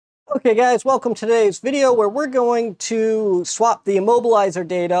Okay guys, welcome to today's video where we're going to swap the immobilizer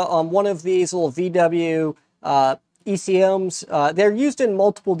data on one of these little VW ECMs. They're used in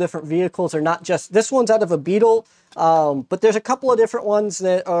multiple different vehicles. They're not just, this one's out of a Beetle, but there's a couple of different ones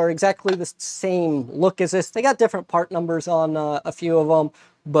that are exactly the same look as this. They got different part numbers on a few of them,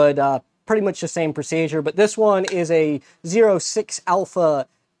 but pretty much the same procedure. But this one is a 06 Alpha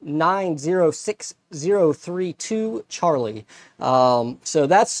 906032 Charlie. So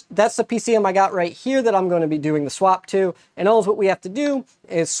that's the PCM I got right here that I'm going to be doing the swap to. And all what we have to do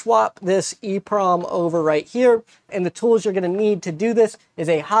is swap this EEPROM over right here. And the tools you're going to need to do this is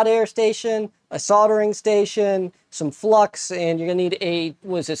a hot air station, a soldering station, some flux, and you're going to need a,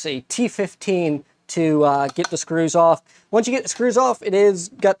 what is this, a T15 to get the screws off. Once you get the screws off, it's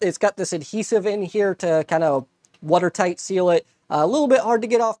got this adhesive in here to kind of watertight seal it. A little bit hard to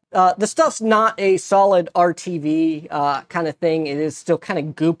get off. The stuff's not a solid RTV kind of thing. It is still kind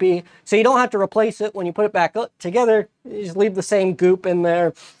of goopy. So you don't have to replace it when you put it back up together. You just leave the same goop in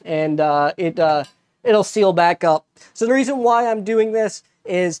there and it'll seal back up. So the reason why I'm doing this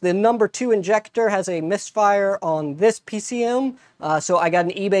is the number 2 injector has a misfire on this PCM. So I got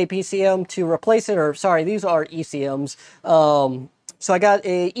an eBay PCM to replace it, or sorry, these are ECMs. So I got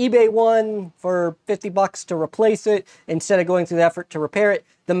a eBay one for 50 bucks to replace it instead of going through the effort to repair it.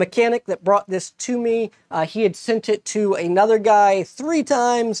 The mechanic that brought this to me, he had sent it to another guy 3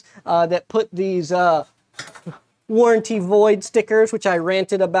 times that put these warranty void stickers, which I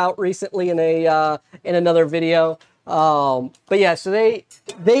ranted about recently in another video. But yeah, so they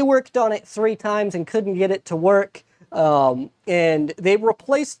worked on it 3 times and couldn't get it to work. And they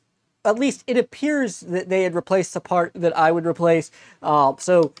replaced, at least it appears that they had replaced the part that I would replace.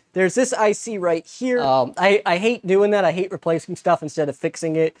 So there's this IC right here. I hate doing that. I hate replacing stuff instead of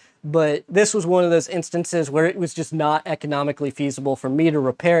fixing it. But this was one of those instances where it was just not economically feasible for me to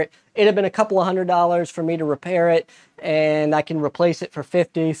repair it. It'd have been a couple of $100s for me to repair it, and I can replace it for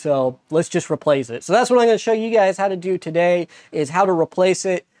 50. So let's just replace it. So that's what I'm going to show you guys how to do today, is how to replace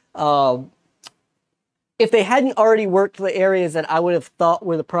it. If they hadn't already worked the areas that I would have thought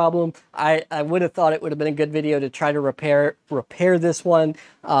were the problem, I would have thought it would have been a good video to try to repair this one.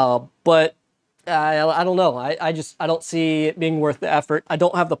 But I don't know. I don't see it being worth the effort. I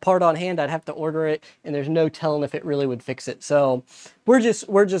don't have the part on hand. I'd have to order it, and there's no telling if it really would fix it. So we're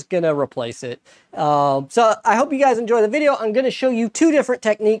just gonna replace it. So I hope you guys enjoy the video. I'm gonna show you 2 different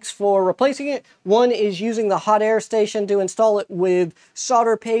techniques for replacing it. One is using the hot air station to install it with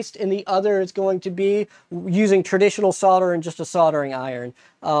solder paste, and the other is going to be using traditional solder and just a soldering iron.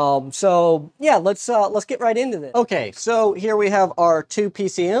 So yeah, let's get right into this. Okay, so here we have our 2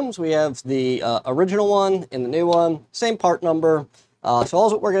 PCMs. We have the original one and the new one, same part number. So all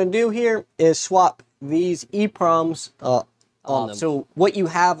that we're going to do here is swap these EEPROMs on them. So what you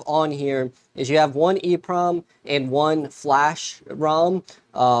have on here is you have one EEPROM and one flash ROM.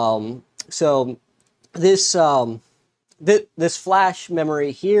 So this this flash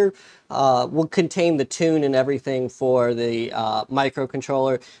memory here will contain the tune and everything for the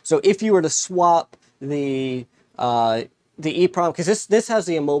microcontroller. So if you were to swap the EEPROM, because this has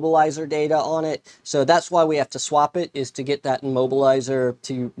the immobilizer data on it, so that's why we have to swap it, is to get that immobilizer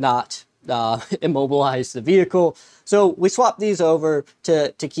to not immobilize the vehicle. So we swap these over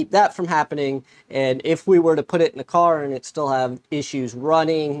to keep that from happening. And if we were to put it in a car and it still have issues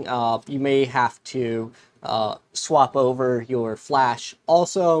running, you may have to swap over your flash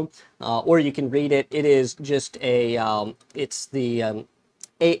also, or you can read it. It is just a it's the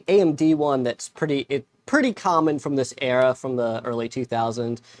AMD one that's pretty common from this era, from the early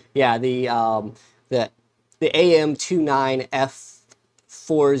 2000s. Yeah, the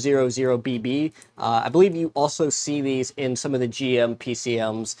AM29F400BB. I believe you also see these in some of the GM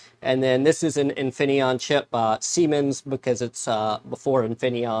PCMs. And then this is an Infineon chip, Siemens, because it's before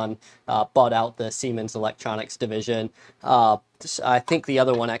Infineon bought out the Siemens Electronics division. I think the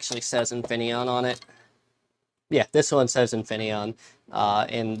other one actually says Infineon on it. Yeah, this one says Infineon,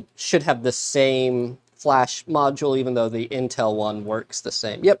 and should have the same flash module, even though the Intel one works the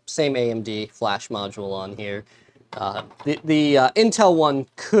same. Yep, same AMD flash module on here. The Intel one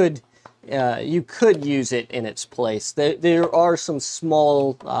could, you could use it in its place. There are some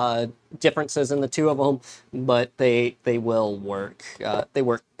small differences in the 2 of them, but they will work. They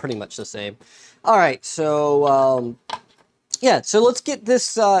work pretty much the same. All right, so yeah, so let's get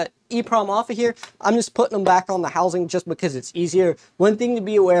this EEPROM off of here. I'm just putting them back on the housing just because it's easier. One thing to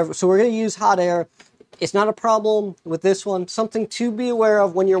be aware of, so we're going to use hot air. It's not a problem with this one. Something to be aware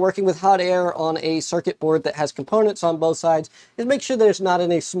of when you're working with hot air on a circuit board that has components on both sides is make sure there's not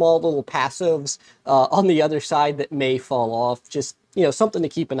any small little passives on the other side that may fall off. Just, you know, something to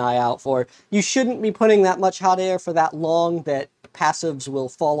keep an eye out for. You shouldn't be putting that much hot air for that long that passives will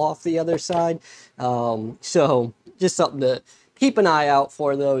fall off the other side. So just something to keep an eye out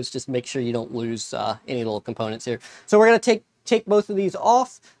for those. Just make sure you don't lose any little components here. So we're going to take both of these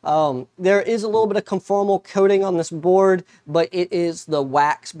off. There is a little bit of conformal coating on this board, but it is the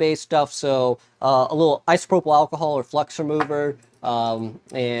wax-based stuff, so a little isopropyl alcohol or flux remover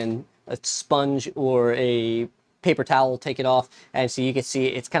and a sponge or a paper towel will take it off. And so you can see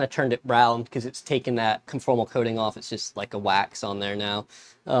it's kind of turned it brown because it's taken that conformal coating off. It's just like a wax on there now.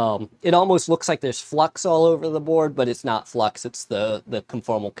 It almost looks like there's flux all over the board, but it's not flux. It's the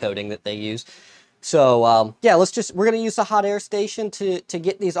conformal coating that they use. So yeah, we're going to use the hot air station to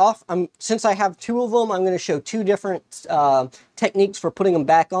get these off. Since I have two of them, I'm going to show two different techniques for putting them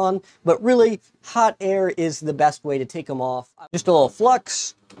back on, but really hot air is the best way to take them off. Just a little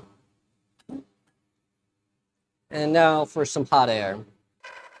flux. And now for some hot air.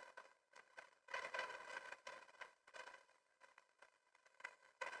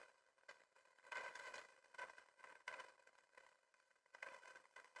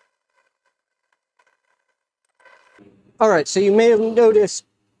 All right, so you may have noticed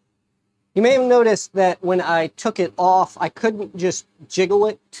that when I took it off, I couldn't just jiggle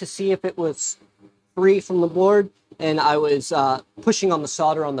it to see if it was free from the board, and I was pushing on the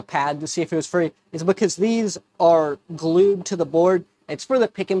solder on the pad to see if it was free. It's because these are glued to the board. It's for the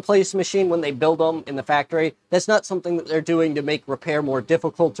pick and place machine when they build them in the factory. That's not something that they're doing to make repair more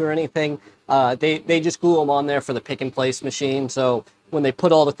difficult or anything. They just glue them on there for the pick and place machine. So when they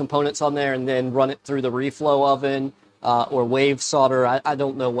put all the components on there and then run it through the reflow oven or wave solder, I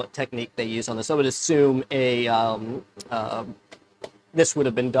don't know what technique they use on this. I would assume this would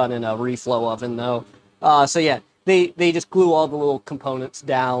have been done in a reflow oven though. So yeah, they just glue all the little components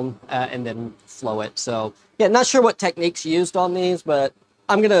down and then flow it. So yeah, not sure what techniques used on these, but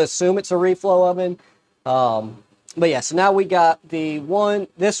I'm going to assume it's a reflow oven. But yeah, so now we got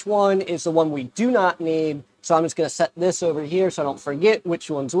this one is the one we do not need. So I'm just going to set this over here so I don't forget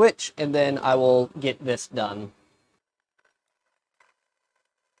which one's which, and then I will get this done.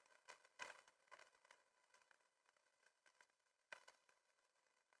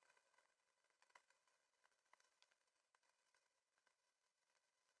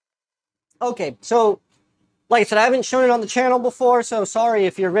 Okay, so like I said, I haven't shown it on the channel before, so sorry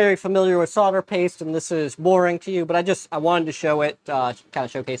if you're very familiar with solder paste and this is boring to you, but I wanted to show it, kind of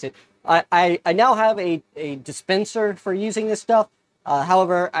showcase it. I now have a dispenser for using this stuff.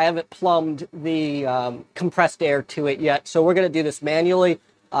 However, I haven't plumbed the compressed air to it yet, so we're going to do this manually.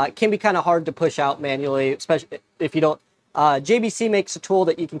 It can be kind of hard to push out manually, especially if you don't. JBC makes a tool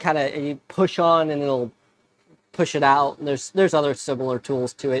that you can kind of push on and it'll push it out, and there's other similar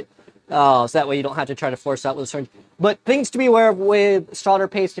tools to it. So that way you don't have to try to force out with a syringe. But things to be aware of with solder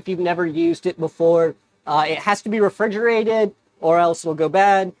paste if you've never used it before. It has to be refrigerated or else it'll go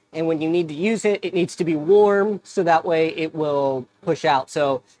bad. And when you need to use it, it needs to be warm so that way it will push out.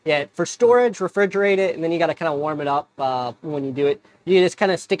 So yeah, for storage, refrigerate it, and then you got to kind of warm it up when you do it. You just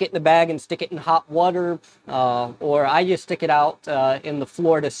kind of stick it in the bag and stick it in hot water. Or I just stick it out in the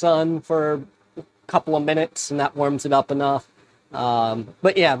Florida sun for a couple of minutes and that warms it up enough.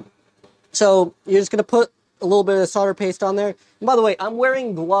 But yeah. So you're just going to put a little bit of solder paste on there. And by the way, I'm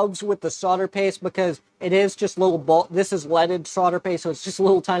wearing gloves with the solder paste because it is just little ball. This is leaded solder paste, so it's just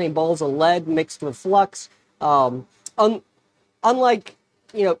little tiny balls of lead mixed with flux. Unlike,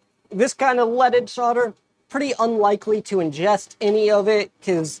 you know, this kind of leaded solder, pretty unlikely to ingest any of it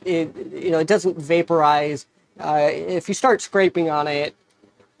because it doesn't vaporize. If you start scraping on it,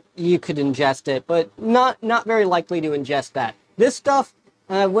 you could ingest it, but not very likely to ingest that. This stuff,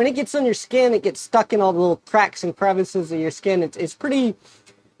 when it gets on your skin, it gets stuck in all the little cracks and crevices of your skin. It's pretty,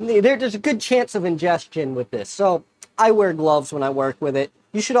 there's a good chance of ingestion with this. So I wear gloves when I work with it.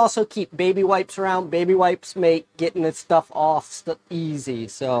 You should also keep baby wipes around. Baby wipes make getting this stuff off easy.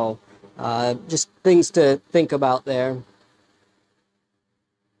 So just things to think about there.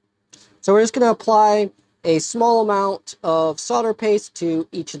 So we're just going to apply a small amount of solder paste to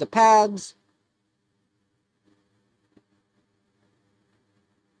each of the pads.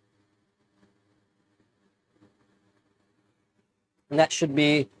 And that should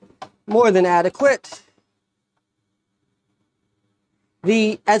be more than adequate.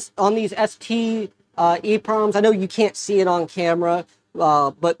 On these ST EPROMs, I know you can't see it on camera,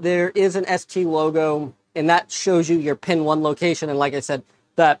 but there is an ST logo, and that shows you your pin 1 location. And like I said,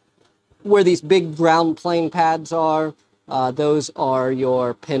 that where these big ground plane pads are, those are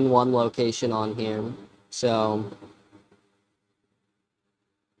your pin 1 location on here. So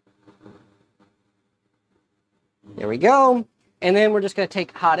there we go. And then we're just going to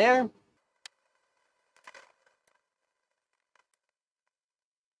take hot air.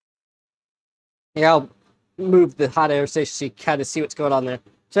 Yeah, I'll move the hot air station so you kind of see what's going on there.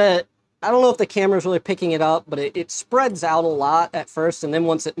 So I don't know if the camera's really picking it up, but it spreads out a lot at first, and then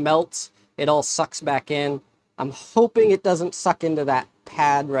once it melts, it all sucks back in. I'm hoping it doesn't suck into that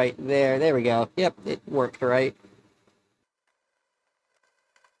pad right there. There we go. Yep, it worked, right?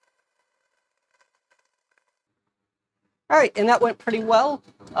 All right, and that went pretty well.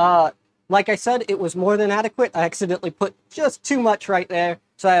 Like I said, it was more than adequate. I accidentally put just too much right there,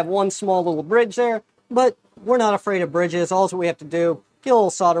 so I have one small little bridge there, but we're not afraid of bridges. All we have to do, get a little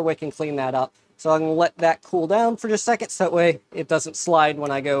solder wick and clean that up. So I'm going to let that cool down for just a second, so that way it doesn't slide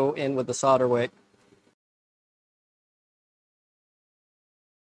when I go in with the solder wick.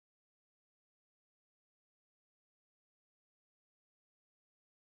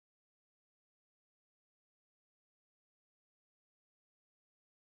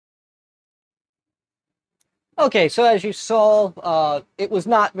 Okay, so as you saw, it was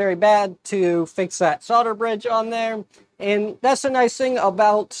not very bad to fix that solder bridge on there. And that's the nice thing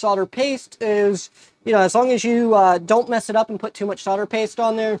about solder paste is, you know, as long as you don't mess it up and put too much solder paste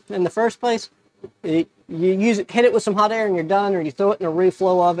on there in the first place, you hit it with some hot air and you're done, or you throw it in a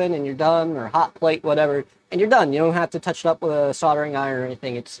reflow oven and you're done, or hot plate, whatever, and you're done. You don't have to touch it up with a soldering iron or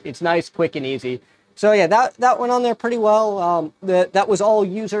anything. It's nice, quick, and easy. So yeah, that went on there pretty well. That was all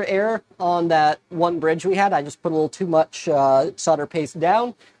user error on that one bridge we had. I just put a little too much solder paste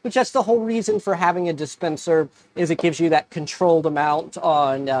down, which that's the whole reason for having a dispenser, is it gives you that controlled amount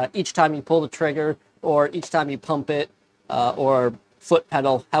on each time you pull the trigger, or each time you pump it, or foot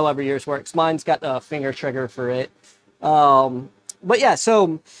pedal, however yours works. Mine's got a finger trigger for it. But yeah,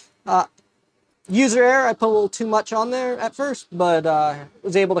 so user error, I put a little too much on there at first, but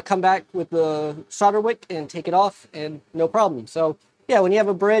was able to come back with the solder wick and take it off, and no problem. So yeah, when you have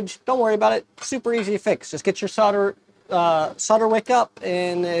a bridge, don't worry about it. Super easy to fix. Just get your solder wick up,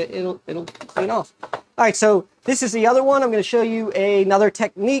 and it'll clean off. All right, so this is the other one. I'm going to show you another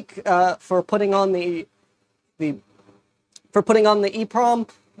technique for putting on the EPROM.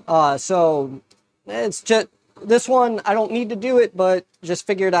 So it's just this one. I don't need to do it, but just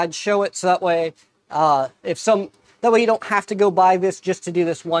figured I'd show it so that way, that way you don't have to go buy this just to do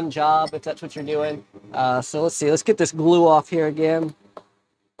this one job if that's what you're doing. So let's see. Let's get this glue off here again.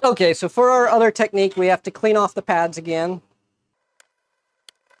 Okay, so for our other technique, we have to clean off the pads again.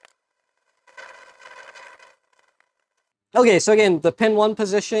 Okay, so again, the pin 1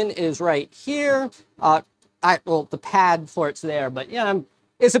 position is right here. Well, the pad for it's there, but yeah,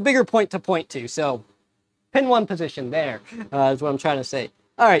 it's a bigger point to point to. So pin 1 position there is what I'm trying to say.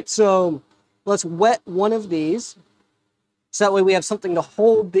 All right, so let's wet one of these, so that way we have something to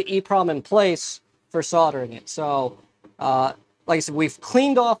hold the EPROM in place for soldering it. So like I said, we've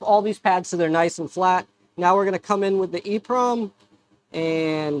cleaned off all these pads so they're nice and flat. Now we're going to come in with the EPROM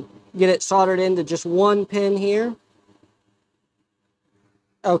and get it soldered into just one pin here.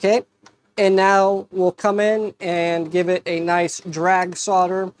 Okay, and now we'll come in and give it a nice drag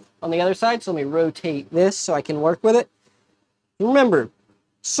solder on the other side. So let me rotate this so I can work with it. Remember,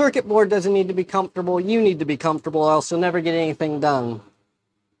 circuit board doesn't need to be comfortable. You need to be comfortable, or else you'll never get anything done.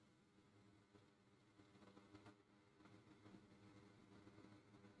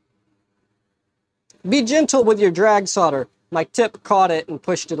 Be gentle with your drag solder. My tip caught it and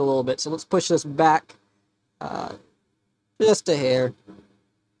pushed it a little bit. So let's push this back just a hair.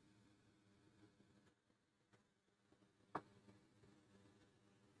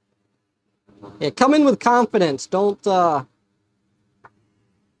 Yeah, come in with confidence. Don't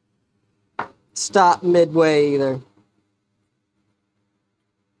stop midway either.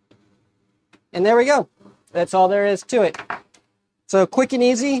 And there we go. That's all there is to it. So quick and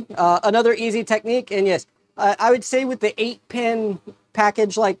easy. Another easy technique. And yes, I would say with the 8-pin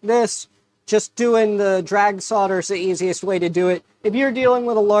package like this, just doing the drag solder is the easiest way to do it. If you're dealing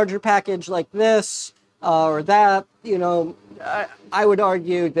with a larger package like this or that, you know, I would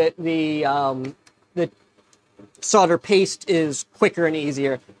argue that the solder paste is quicker and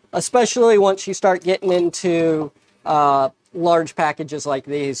easier, especially once you start getting into large packages like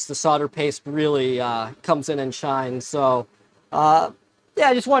these. The solder paste really comes in and shines. So yeah,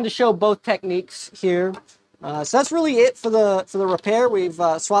 I just wanted to show both techniques here. So that's really it for the repair. We've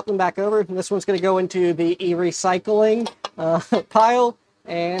swapped them back over. This one's going to go into the e-recycling pile,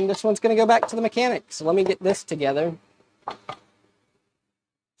 and this one's going to go back to the mechanic. So let me get this together.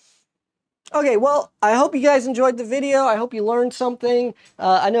 Okay, well, I hope you guys enjoyed the video. I hope you learned something.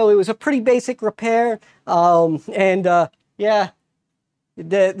 I know it was a pretty basic repair, yeah,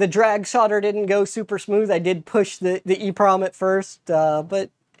 the drag solder didn't go super smooth. I did push the EEPROM at first, but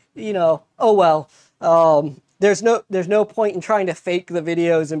you know, oh well. There's no point in trying to fake the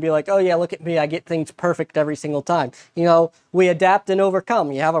videos and be like, oh yeah, look at me, I get things perfect every single time. You know, we adapt and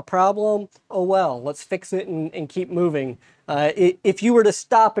overcome. You have a problem, oh well, let's fix it and keep moving. If you were to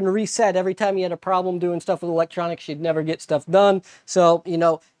stop and reset every time you had a problem doing stuff with electronics, you'd never get stuff done. So, you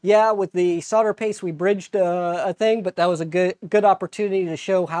know, yeah, with the solder paste, we bridged a thing, but that was a good opportunity to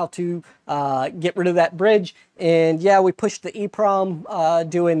show how to get rid of that bridge. And yeah, we pushed the EEPROM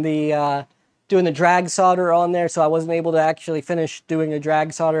doing the drag solder on there, so I wasn't able to actually finish doing a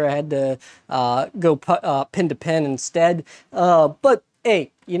drag solder. I had to go pin to pin instead. But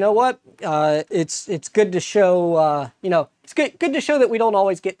hey, you know what? It's good to show. You know, it's good to show that we don't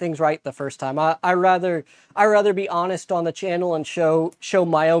always get things right the first time. I rather be honest on the channel and show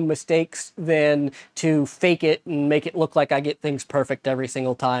my own mistakes than to fake it and make it look like I get things perfect every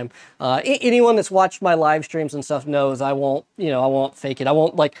single time. Anyone that's watched my live streams and stuff knows I won't fake it. I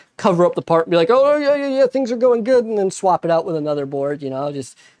won't like cover up the part and be like, oh yeah, things are going good, and then swap it out with another board. You know, I'll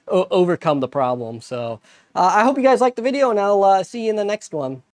just overcome the problem. So I hope you guys liked the video, and I'll see you in the next one.